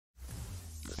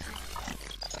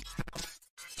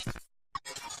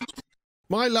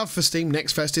My love for Steam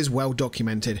Next Fest is well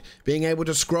documented. Being able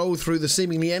to scroll through the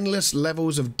seemingly endless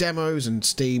levels of demos and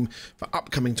Steam for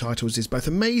upcoming titles is both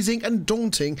amazing and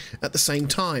daunting at the same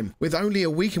time. With only a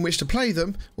week in which to play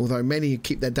them, although many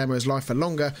keep their demos live for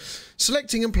longer,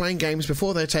 selecting and playing games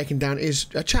before they're taken down is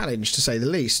a challenge to say the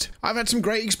least. I've had some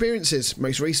great experiences,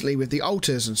 most recently with The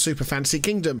Alters and Super Fantasy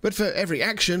Kingdom, but for every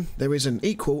action there is an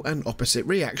equal and opposite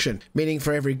reaction, meaning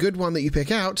for every good one that you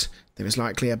pick out, there is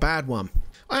likely a bad one.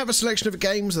 I have a selection of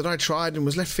games that I tried and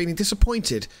was left feeling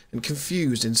disappointed and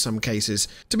confused in some cases.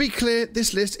 To be clear,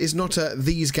 this list is not a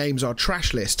 "these games are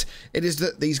trash" list. It is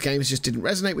that these games just didn't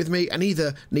resonate with me and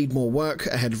either need more work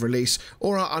ahead of release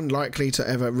or are unlikely to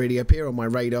ever really appear on my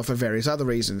radar for various other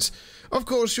reasons. Of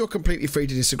course, you're completely free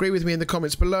to disagree with me in the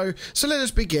comments below, so let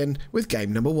us begin with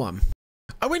game number 1.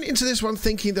 I went into this one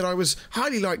thinking that I was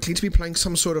highly likely to be playing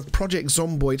some sort of Project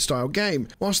Zomboid style game.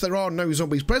 Whilst there are no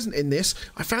zombies present in this,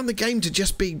 I found the game to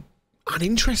just be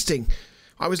uninteresting.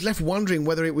 I was left wondering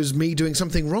whether it was me doing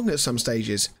something wrong at some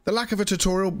stages. The lack of a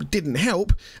tutorial didn't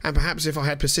help, and perhaps if I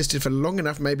had persisted for long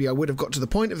enough maybe I would have got to the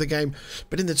point of the game,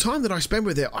 but in the time that I spent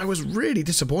with it I was really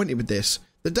disappointed with this.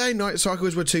 The day and night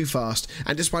cycles were too fast,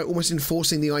 and despite almost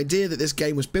enforcing the idea that this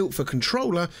game was built for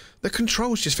controller, the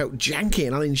controls just felt janky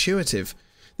and unintuitive.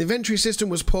 The inventory system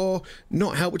was poor,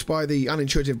 not helped by the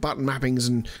unintuitive button mappings,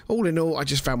 and all in all I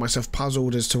just found myself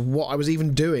puzzled as to what I was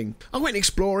even doing. I went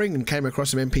exploring and came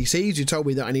across some NPCs who told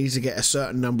me that I needed to get a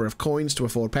certain number of coins to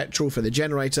afford petrol for the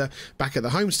generator back at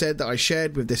the homestead that I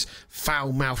shared with this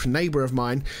foul-mouthed neighbour of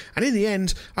mine, and in the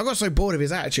end I got so bored of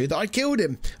his attitude that I killed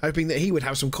him, hoping that he would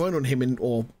have some coin on him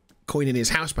or coin in his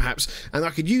house perhaps, and I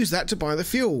could use that to buy the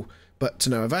fuel, but to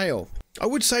no avail. I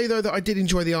would say though that I did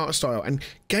enjoy the art style, and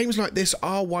games like this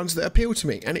are ones that appeal to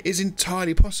me, and it is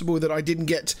entirely possible that I didn't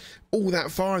get all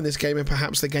that far in this game and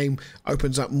perhaps the game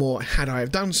opens up more had I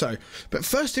have done so. But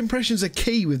first impressions are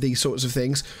key with these sorts of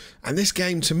things, and this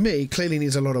game to me clearly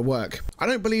needs a lot of work. I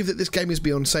don't believe that this game is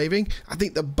beyond saving. I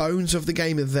think the bones of the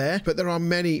game are there, but there are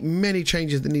many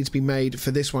changes that need to be made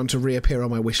for this one to reappear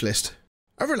on my wish list.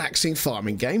 A relaxing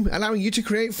farming game, allowing you to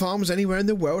create farms anywhere in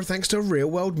the world thanks to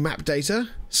real-world map data?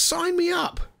 Sign me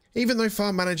up! Even though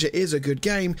Farm Manager is a good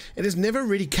game, it has never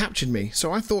really captured me,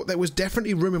 so I thought there was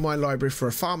definitely room in my library for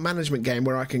a farm management game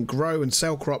where I can grow and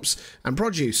sell crops and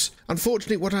produce.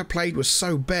 Unfortunately, what I played was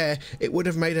so bare, it would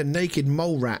have made a naked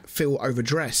mole rat feel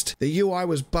overdressed. The UI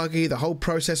was buggy, the whole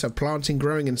process of planting,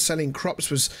 growing and selling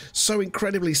crops was so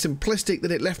incredibly simplistic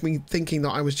that it left me thinking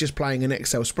that I was just playing an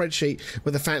Excel spreadsheet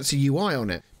with a fancy UI on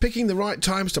it. Picking the right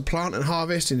times to plant and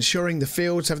harvest, ensuring the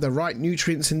fields have the right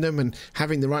nutrients in them and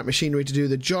having the right machinery to do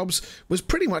the job was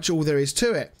pretty much all there is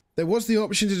to it. There was the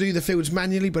option to do the fields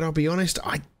manually, but I'll be honest,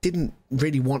 I didn't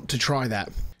really want to try that.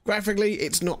 Graphically,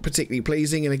 it's not particularly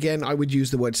pleasing, and again, I would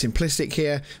use the word simplistic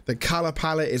here. The colour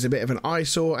palette is a bit of an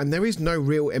eyesore, and there is no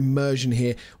real immersion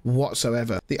here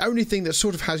whatsoever. The only thing that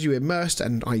sort of has you immersed,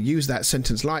 and I use that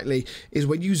sentence lightly, is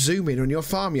when you zoom in on your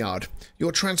farmyard.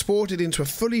 You're transported into a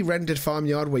fully rendered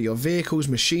farmyard where your vehicles,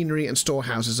 machinery and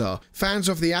storehouses are. Fans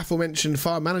of the aforementioned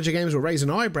Farm Manager games will raise an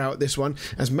eyebrow at this one,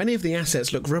 as many of the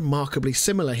assets look remarkably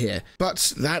similar here.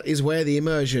 But that is where the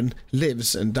immersion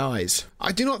lives and dies.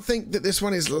 I do not think that this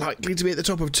one is likely to be at the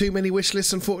top of too many wish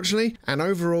lists, unfortunately, and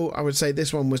overall I would say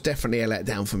this one was definitely a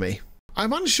letdown for me.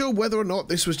 I'm unsure whether or not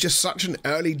this was just such an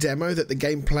early demo that the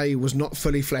gameplay was not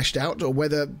fully fleshed out, or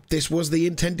whether this was the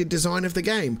intended design of the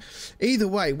game. Either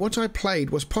way, what I played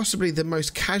was possibly the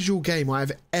most casual game I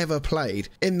have ever played,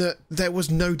 in that there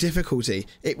was no difficulty.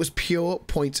 It was pure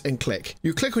point and click.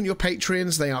 You click on your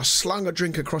patrons, they are slung a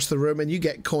drink across the room and you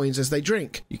get coins as they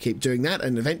drink. You keep doing that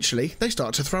and eventually they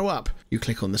start to throw up. You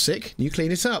click on the sick, you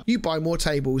clean it up. You buy more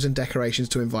tables and decorations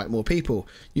to invite more people.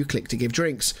 You click to give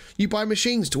drinks. You buy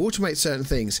machines to automate certain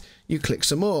things. You click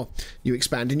some more. You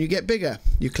expand and you get bigger.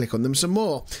 You click on them some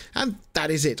more. And that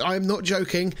is it. I am not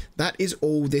joking. That is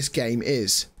all this game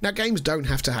is. Now, games don't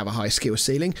have to have a high skill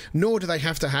ceiling, nor do they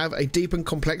have to have a deep and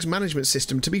complex management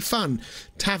system to be fun.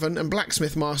 Tavern and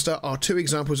Blacksmith Master are two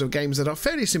examples of games that are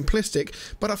fairly simplistic,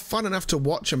 but are fun enough to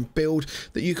watch and build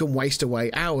that you can waste away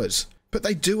hours. But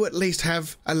they do at least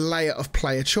have a layer of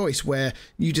player choice where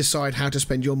you decide how to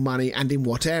spend your money and in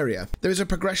what area. There is a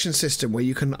progression system where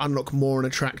you can unlock more and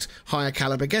attract higher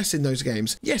caliber guests in those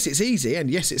games. Yes, it's easy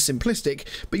and yes, it's simplistic,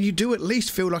 but you do at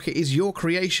least feel like it is your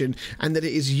creation and that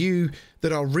it is you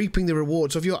that are reaping the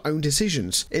rewards of your own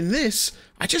decisions. In this,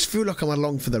 I just feel like I'm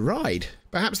along for the ride.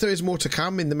 Perhaps there is more to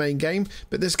come in the main game,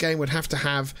 but this game would have to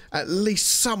have at least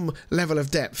some level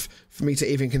of depth for me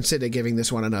to even consider giving this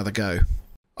one another go.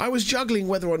 I was juggling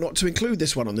whether or not to include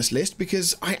this one on this list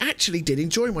because I actually did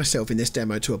enjoy myself in this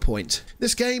demo to a point.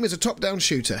 This game is a top-down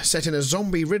shooter set in a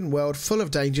zombie-ridden world full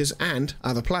of dangers and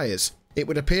other players. It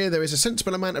would appear there is a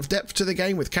sensible amount of depth to the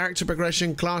game with character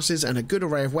progression, classes and a good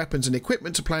array of weapons and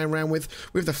equipment to play around with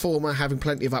the former having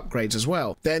plenty of upgrades as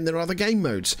well. Then there are the game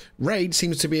modes. Raid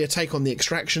seems to be a take on the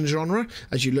extraction genre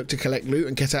as you look to collect loot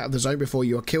and get out of the zone before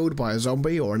you are killed by a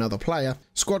zombie or another player.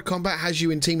 Squad combat has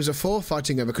you in teams of 4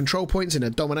 fighting over control points in a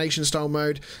domination style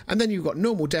mode, and then you've got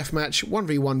normal deathmatch,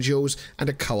 1v1 duels and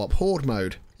a co-op horde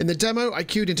mode. In the demo, I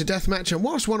queued into deathmatch, and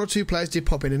whilst 1 or 2 players did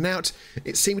pop in and out,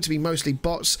 it seemed to be mostly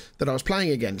bots that I was playing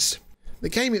against. The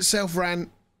game itself ran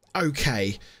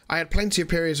okay. I had plenty of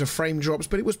periods of frame drops,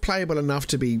 but it was playable enough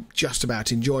to be just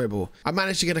about enjoyable. I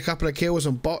managed to get a couple of kills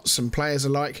on bots and players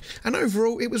alike, and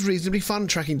overall it was reasonably fun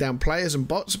tracking down players and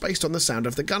bots based on the sound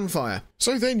of the gunfire.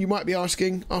 So then you might be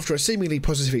asking, after a seemingly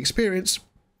positive experience,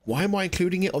 why am I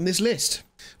including it on this list?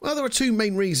 Well, there are 2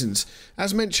 main reasons.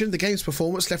 As mentioned, the game's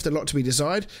performance left a lot to be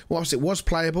desired. Whilst it was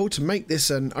playable, to make this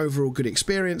an overall good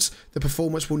experience, the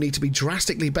performance will need to be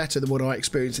drastically better than what I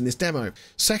experienced in this demo.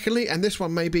 Secondly, and this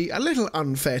one may be a little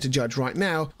unfair to judge right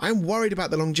now, I am worried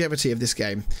about the longevity of this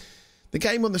game. The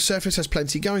game on the surface has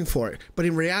plenty going for it, but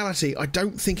in reality I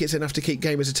don't think it's enough to keep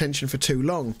gamers' attention for too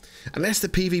long. Unless the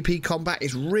PvP combat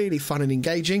is really fun and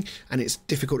engaging, and it's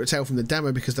difficult to tell from the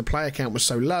demo because the player count was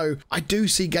so low, I do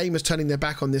see gamers turning their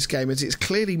back on this game as it's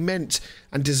clearly meant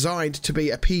and designed to be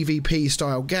a PvP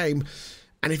style game,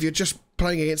 and if you're just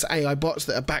playing against AI bots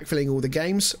that are backfilling all the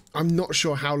games, I'm not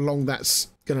sure how long that's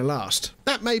going to last.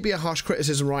 That may be a harsh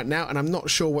criticism right now, and I'm not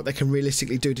sure what they can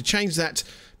realistically do to change that,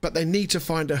 but they need to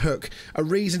find a hook, a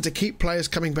reason to keep players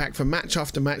coming back for match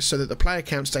after match so that the player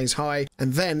count stays high,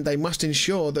 and then they must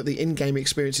ensure that the in-game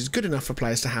experience is good enough for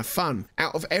players to have fun.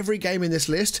 Out of every game in this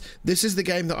list, this is the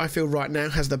game that I feel right now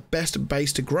has the best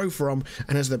base to grow from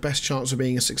and has the best chance of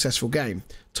being a successful game.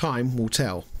 Time will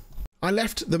tell. I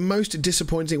left the most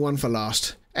disappointing one for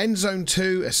last. Endzone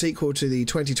 2, a sequel to the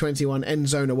 2021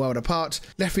 Endzone A World Apart,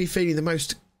 left me feeling the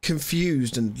most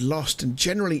confused and lost and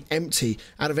generally empty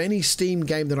out of any Steam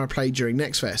game that I played during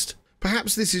NextFest.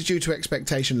 Perhaps this is due to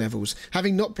expectation levels.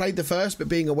 Having not played the first but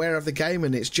being aware of the game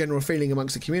and its general feeling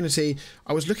amongst the community,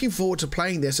 I was looking forward to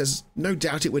playing this as no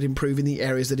doubt it would improve in the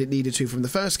areas that it needed to from the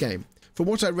first game. From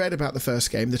what I read about the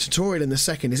first game, the tutorial in the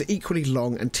second is equally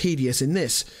long and tedious in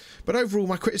this, but overall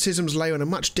my criticisms lay on a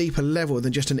much deeper level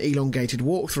than just an elongated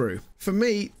walkthrough. For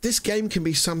me, this game can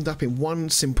be summed up in one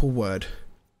simple word: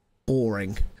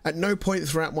 boring. At no point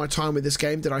throughout my time with this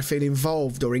game did I feel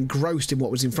involved or engrossed in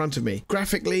what was in front of me.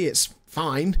 Graphically, it's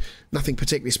fine, nothing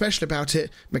particularly special about it.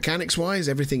 Mechanics wise,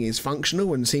 everything is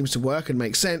functional and seems to work and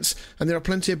make sense, and there are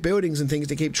plenty of buildings and things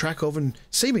to keep track of, and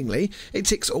seemingly it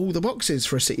ticks all the boxes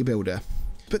for a city builder.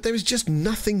 But there is just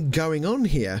nothing going on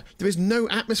here. There is no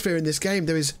atmosphere in this game.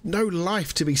 There is no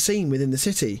life to be seen within the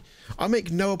city. I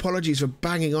make no apologies for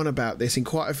banging on about this in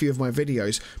quite a few of my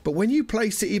videos, but when you play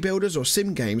city builders or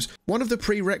sim games, one of the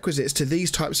prerequisites to these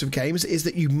types of games is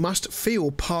that you must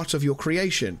feel part of your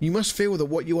creation. You must feel that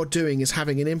what you are doing is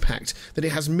having an impact, that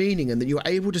it has meaning, and that you're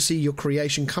able to see your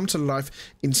creation come to life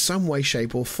in some way,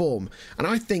 shape or form. And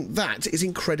I think that is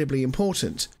incredibly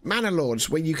important. Manor Lords,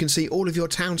 where you can see all of your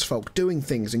townsfolk doing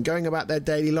things and going about their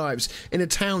daily lives in a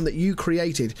town that you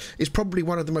created, is probably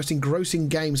one of the most engrossing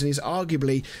games and is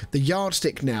arguably the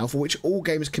yardstick now for which all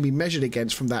games can be measured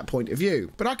against from that point of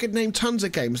view. But I could name tons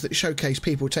of games that showcase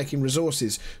people taking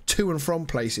resources to and from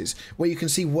places, where you can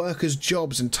see workers'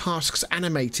 jobs and tasks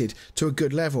animated to a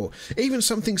good level. Even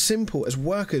something simple as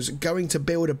workers going to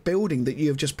build a building that you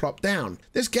have just plopped down.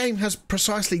 This game has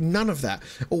precisely none of that,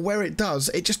 or where it does,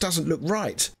 it just doesn't look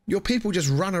right. Your people just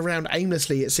run around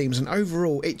aimlessly, it seems, and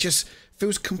overall it just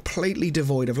feels completely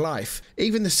devoid of life.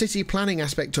 Even the city planning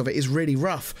aspect of it is really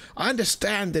rough. I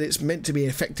understand that it's meant to be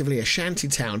effectively a shanty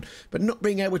town, but not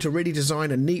being able to really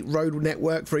design a neat road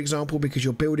network, for example, because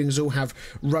your buildings all have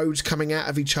roads coming out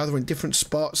of each other in different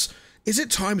spots, is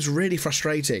at times really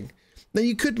frustrating. Now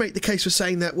you could make the case for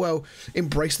saying that, well,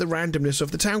 embrace the randomness of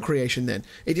the town creation then.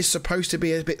 It is supposed to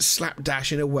be a bit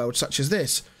slapdash in a world such as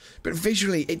this. But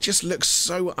visually, it just looks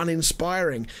so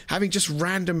uninspiring. Having just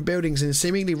random buildings in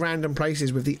seemingly random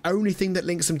places with the only thing that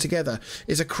links them together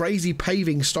is a crazy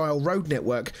paving style road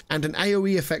network and an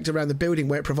AoE effect around the building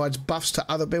where it provides buffs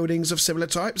to other buildings of similar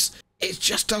types. It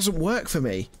just doesn't work for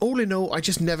me. All in all, I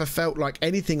just never felt like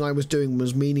anything I was doing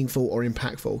was meaningful or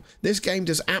impactful. This game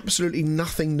does absolutely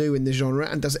nothing new in the genre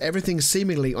and does everything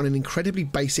seemingly on an incredibly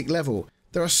basic level.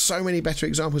 There are so many better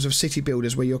examples of city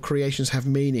builders where your creations have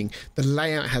meaning, the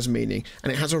layout has meaning,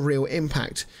 and it has a real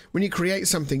impact. When you create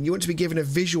something, you want to be given a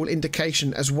visual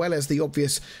indication as well as the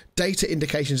obvious data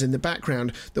indications in the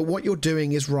background that what you're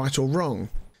doing is right or wrong.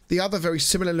 The other very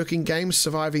similar looking game,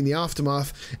 Surviving the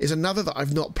Aftermath, is another that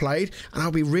I've not played, and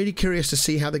I'll be really curious to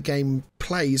see how the game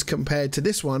plays compared to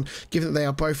this one, given that they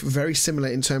are both very similar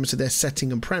in terms of their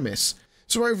setting and premise.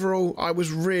 So overall, I was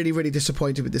really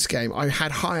disappointed with this game. I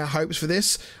had higher hopes for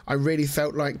this. I really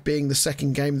felt like, being the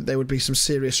second game, that there would be some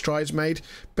serious strides made,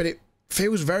 but it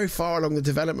feels very far along the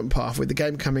development path, with the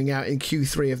game coming out in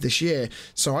Q3 of this year.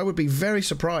 So I would be very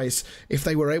surprised if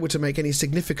they were able to make any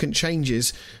significant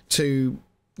changes to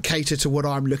cater to what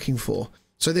I'm looking for.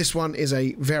 So this one is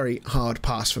a very hard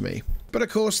pass for me. But of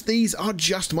course, these are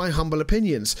just my humble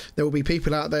opinions. There will be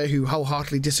people out there who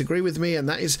wholeheartedly disagree with me, and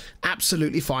that is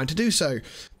absolutely fine to do so.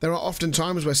 There are often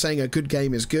times where saying a good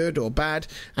game is good or bad,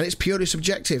 and it's purely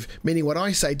subjective, meaning what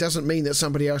I say doesn't mean that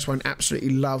somebody else won't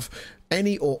absolutely love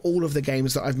any or all of the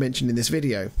games that I've mentioned in this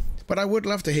video. But I would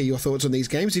love to hear your thoughts on these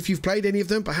games. If you've played any of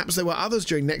them, perhaps there were others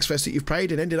during Next Fest that you've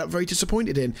played and ended up very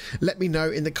disappointed in. Let me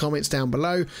know in the comments down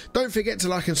below. Don't forget to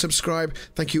like and subscribe.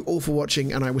 Thank you all for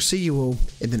watching, and I will see you all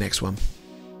in the next one.